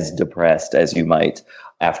as depressed as you might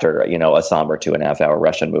after, a somber 2.5-hour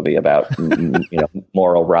Russian movie about,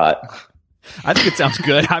 moral rot. I think it sounds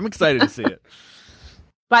good. I'm excited to see it.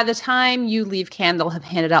 By the time you leave Cannes, they'll have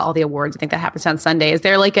handed out all the awards. I think that happens on Sunday. Is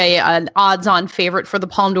there like an odds-on favorite for the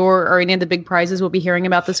Palme d'Or or any of the big prizes we'll be hearing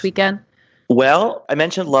about this weekend? Well, I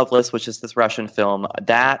mentioned Loveless, which is this Russian film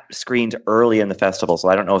that screened early in the festival, so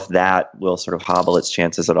I don't know if that will sort of hobble its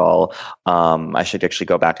chances at all. I should actually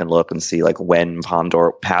go back and look and see like when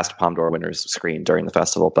past Palme d'Or winners screened during the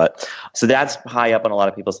festival. But so that's high up on a lot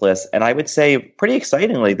of people's lists, and I would say pretty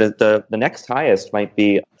excitingly, the next highest might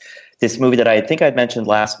be this movie that I think I'd mentioned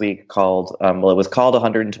last week called it was called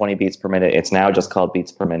 120 Beats Per Minute. It's now just called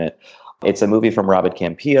Beats Per Minute. It's a movie from Robert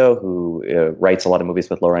Campillo, who writes a lot of movies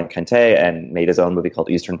with Laurent Cantet and made his own movie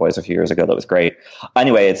called Eastern Boys a few years ago that was great.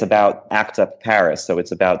 Anyway, it's about ACT UP Paris. So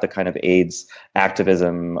it's about the kind of AIDS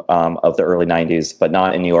activism of the early 90s, but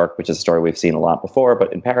not in New York, which is a story we've seen a lot before,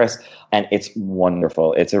 but in Paris. And it's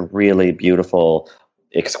wonderful. It's a really beautiful,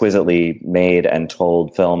 exquisitely made and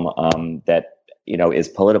told film that is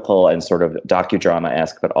political and sort of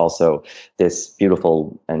docudrama-esque, but also this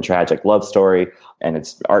beautiful and tragic love story, and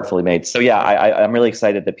it's artfully made. So yeah, I'm really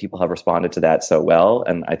excited that people have responded to that so well,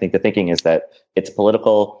 and I think the thinking is that it's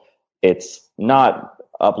political, it's not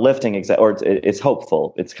uplifting, or it's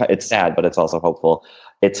hopeful. It's sad, but it's also hopeful.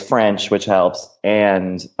 It's French, which helps,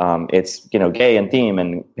 and it's gay in theme,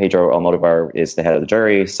 and Pedro Almodovar is the head of the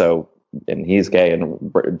jury, and he's gay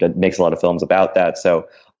and makes a lot of films about that. So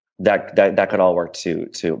that could all work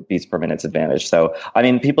to Beats Per Minute's advantage. So, I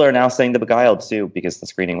mean, people are now saying The Beguiled too, because the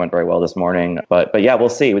screening went very well this morning. But yeah, we'll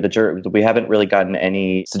see. With the jury, we haven't really gotten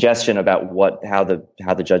any suggestion about how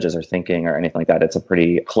the judges are thinking or anything like that. It's a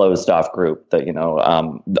pretty closed off group that,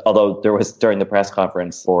 although there was during the press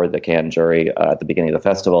conference for the Cannes jury at the beginning of the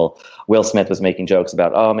festival, Will Smith was making jokes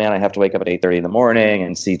about, oh man, I have to wake up at 8:30 in the morning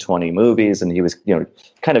and see 20 movies. And he was,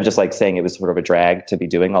 kind of just like saying it was sort of a drag to be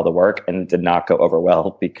doing all the work, and it did not go over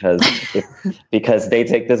well because they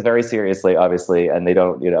take this very seriously, obviously, and they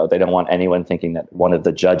don't want anyone thinking that one of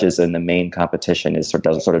the judges in the main competition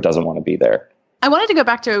doesn't want to be there. I wanted to go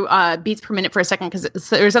back to Beats Per Minute for a second, because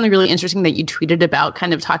there was something really interesting that you tweeted about,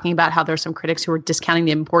 kind of talking about how there's some critics who are discounting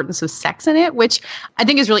the importance of sex in it, which I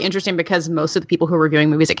think is really interesting because most of the people who are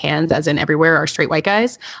reviewing movies at Cannes, as in everywhere, are straight white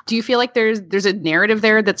guys. Do you feel like there's a narrative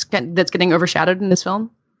there that's getting overshadowed in this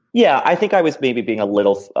film? Yeah, I think I was maybe being a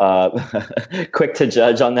little quick to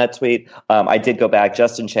judge on that tweet. I did go back.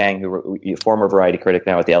 Justin Chang, former Variety critic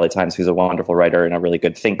now at the LA Times, who's a wonderful writer and a really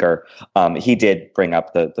good thinker, he did bring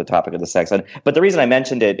up the topic of the sex. But the reason I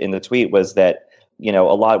mentioned it in the tweet was that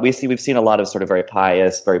we've seen a lot of sort of very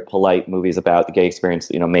pious, very polite movies about the gay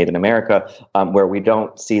experience, made in America, where we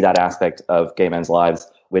don't see that aspect of gay men's lives,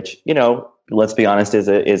 which let's be honest, is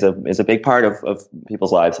a big part of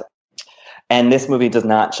people's lives. And this movie does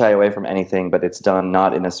not shy away from anything, but it's done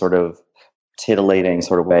not in a sort of titillating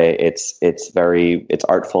sort of way. It's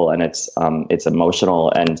artful and it's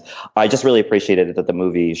emotional. And I just really appreciated that the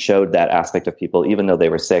movie showed that aspect of people, even though they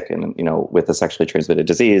were sick and, with a sexually transmitted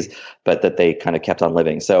disease, but that they kind of kept on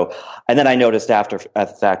living. So, and then I noticed after the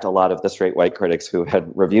fact, a lot of the straight white critics who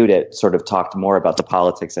had reviewed it sort of talked more about the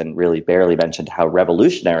politics and really barely mentioned how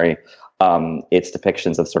revolutionary its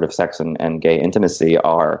depictions of sort of sex and gay intimacy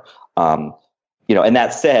are. And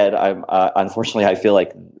that said, unfortunately, I feel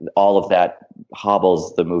like all of that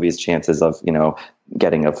hobbles the movie's chances of,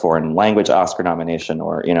 getting a foreign language Oscar nomination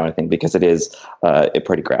or, anything, because it is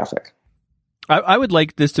pretty graphic. I would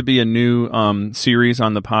like this to be a new series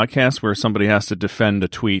on the podcast where somebody has to defend a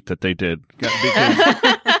tweet that they did.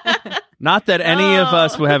 Because Not that any of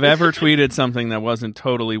us would have ever tweeted something that wasn't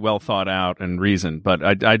totally well thought out and reasoned,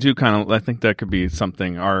 but I do I think that could be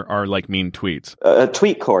something, our like mean tweets.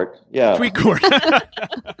 Tweet court, yeah. Tweet court.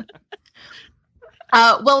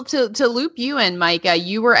 Well, to loop you in, Mike,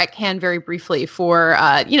 you were at Cannes very briefly for,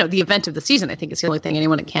 the event of the season. I think it's the only thing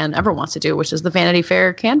anyone at Cannes ever wants to do, which is the Vanity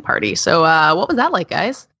Fair Cannes party. So what was that like,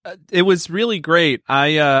 guys? It was really great.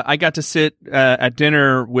 I got to sit at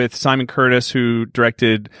dinner with Simon Curtis, who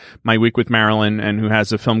directed My Week with Marilyn and who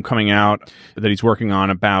has a film coming out that he's working on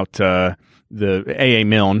about the A.A.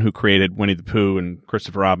 Milne, who created Winnie the Pooh and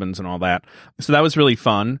Christopher Robin and all that. So that was really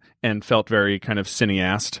fun and felt very kind of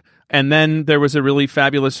cineast. And then there was a really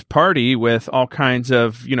fabulous party with all kinds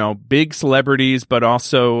of, big celebrities, but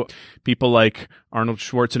also people like Arnold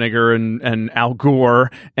Schwarzenegger and Al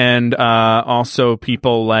Gore, and also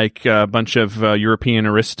people like a bunch of European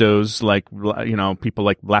aristos, like, people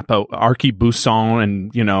like Archie Bousson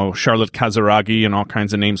and, Charlotte Casaraghi and all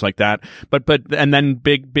kinds of names like that. And then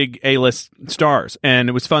big A-list stars. And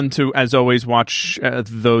it was fun to, as always, watch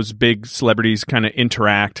those big celebrities kind of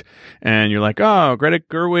interact. And you're like, oh, Greta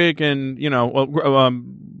Gerwig and,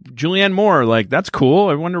 Julianne Moore, like, that's cool.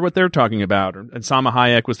 I wonder what they're talking about. And Salma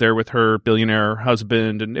Hayek was there with her billionaire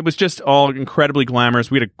husband, and it was just all incredibly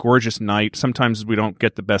glamorous. We had a gorgeous night. Sometimes we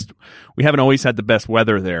haven't always had the best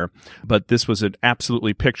weather there, but this was an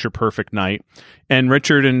absolutely picture perfect night. And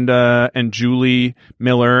Richard and Julie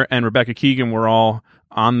Miller and Rebecca Keegan were all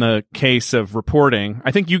on the case of reporting.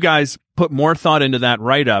 I think you guys put more thought into that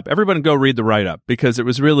write-up. Everybody go read the write-up, because it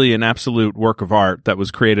was really an absolute work of art that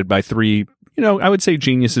was created by three, I would say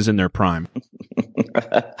geniuses in their prime.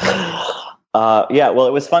 Well,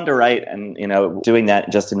 it was fun to write, and, doing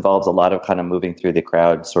that just involves a lot of kind of moving through the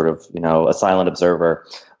crowd, sort of, a silent observer,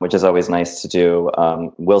 which is always nice to do.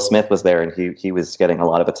 Will Smith was there, and he was getting a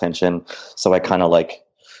lot of attention. So I kind of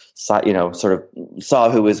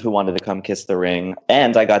saw who wanted to come kiss the ring.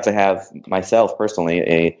 And I got to have myself personally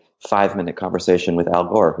a 5-minute conversation with Al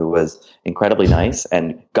Gore, who was incredibly nice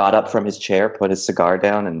and got up from his chair, put his cigar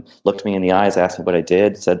down and looked me in the eyes, asked me what I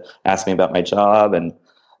did, asked me about my job. And,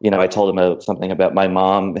 I told him something about my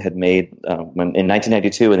mom had made, in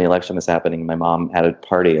 1992, when the election was happening, my mom had a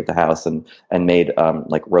party at the house and made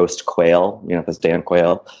roast quail, this Dan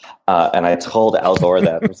quail. And I told Al Gore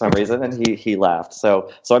that for some reason, and he laughed. So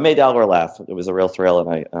I made Al Gore laugh. It was a real thrill, and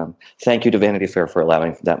I thank you to Vanity Fair for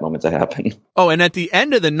allowing that moment to happen. Oh, and at the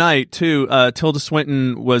end of the night, too, Tilda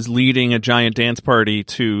Swinton was leading a giant dance party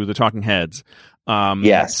to the Talking Heads.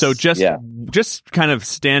 Yes. So just kind of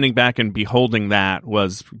standing back and beholding that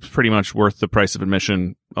was pretty much worth the price of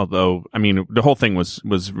admission. Although, the whole thing was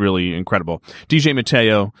really incredible. DJ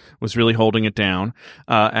Mateo was really holding it down,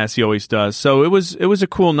 as he always does. So it was a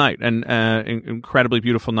cool night and incredibly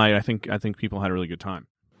beautiful night. I think people had a really good time.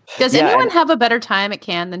 Does anyone have a better time at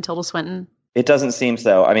Cannes than Tilda Swinton? It doesn't seem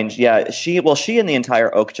so. She and the entire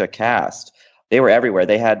Okja cast, they were everywhere.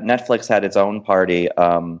 Netflix had its own party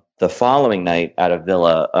the following night at a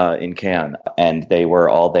villa in Cannes, and they were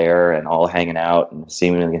all there and all hanging out and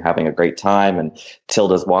seemingly having a great time. And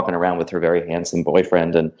Tilda's walking around with her very handsome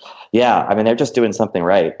boyfriend, and they're just doing something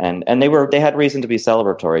right. And they had reason to be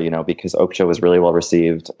celebratory, because Okja was really well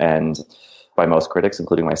received and by most critics,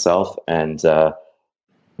 including myself. And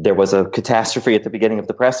there was a catastrophe at the beginning of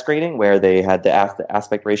the press screening where they had the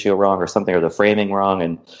aspect ratio wrong or something, or the framing wrong.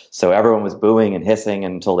 And so everyone was booing and hissing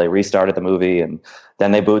until they restarted the movie. And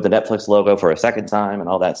then they booed the Netflix logo for a second time and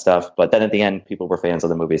all that stuff. But then at the end, people were fans of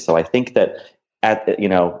the movie. So I think that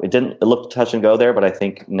it looked touch and go there, but I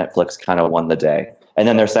think Netflix kind of won the day. And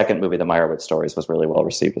then their second movie, The Meyerowitz Stories, was really well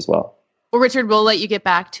received as well. Well, Richard, we'll let you get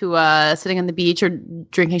back to sitting on the beach or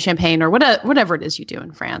drinking champagne or whatever it is you do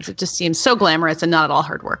in France. It just seems so glamorous and not at all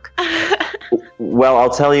hard work. Well, I'll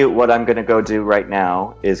tell you what I'm going to go do right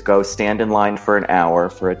now is go stand in line for an hour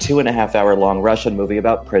for a 2.5-hour long Russian movie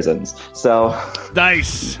about prisons. So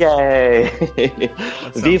nice. Yay.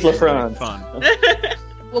 Vive la France. Fun.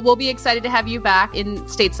 Well, we'll be excited to have you back in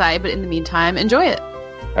stateside, but in the meantime, enjoy it.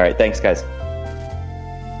 All right. Thanks, guys.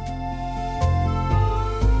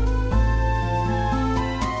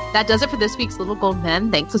 That does it for this week's Little Gold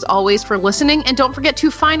Men. Thanks as always for listening. And don't forget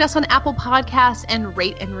to find us on Apple Podcasts and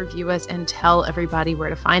rate and review us and tell everybody where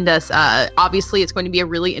to find us. Obviously, it's going to be a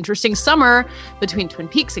really interesting summer between Twin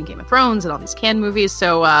Peaks and Game of Thrones and all these Cannes movies.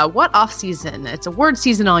 So what off season? It's a word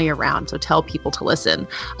season all year round. So tell people to listen.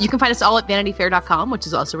 You can find us all at vanityfair.com, which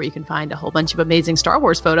is also where you can find a whole bunch of amazing Star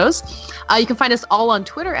Wars photos. You can find us all on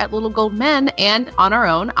Twitter at Little Gold Men and on our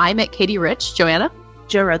own. I'm at Katie Rich. Joanna?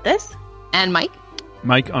 Joe wrote this. And Mike?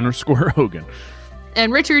 Mike_Hogan.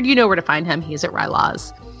 And Richard, you know where to find him. He's at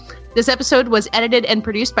Rylaws. This episode was edited and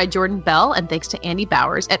produced by Jordan Bell, and thanks to Andy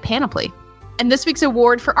Bowers at Panoply. And this week's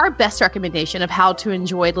award for our best recommendation of how to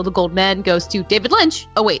enjoy Little Gold Men goes to David Lynch.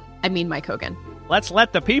 Oh, wait, I mean Mike Hogan. Let's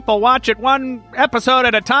let the people watch it one episode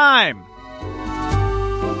at a time.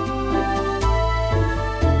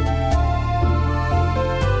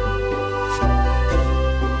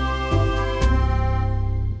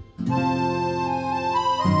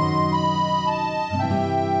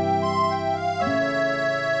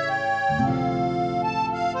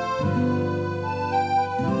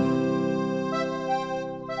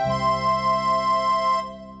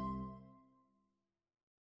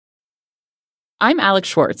 I'm Alex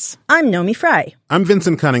Schwartz. I'm Nomi Fry. I'm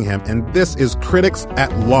Vincent Cunningham, and this is Critics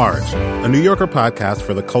at Large, a New Yorker podcast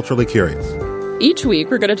for the culturally curious. Each week,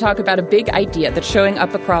 we're going to talk about a big idea that's showing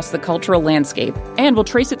up across the cultural landscape, and we'll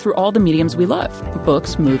trace it through all the mediums we love.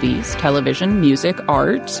 Books, movies, television, music,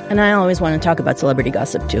 art. And I always want to talk about celebrity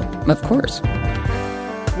gossip, too. Of course.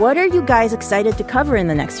 What are you guys excited to cover in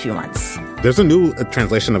the next few months? There's a new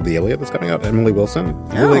translation of the Iliad that's coming out, Emily Wilson.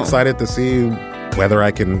 Really excited to see whether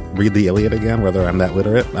I can read the Iliad again, whether I'm that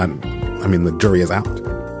literate. I mean, the jury is out.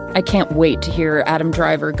 I can't wait to hear Adam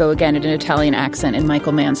Driver go again in an Italian accent in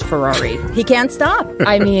Michael Mann's Ferrari. He can't stop.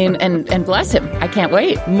 I mean, and bless him. I can't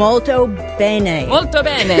wait. Molto bene. Molto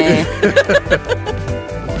bene.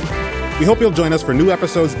 We hope you'll join us for new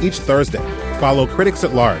episodes each Thursday. Follow Critics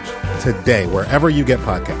at Large today, wherever you get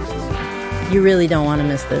podcasts. You really don't want to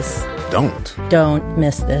miss this. Don't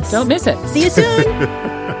miss this. Don't miss it. See you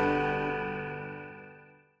soon.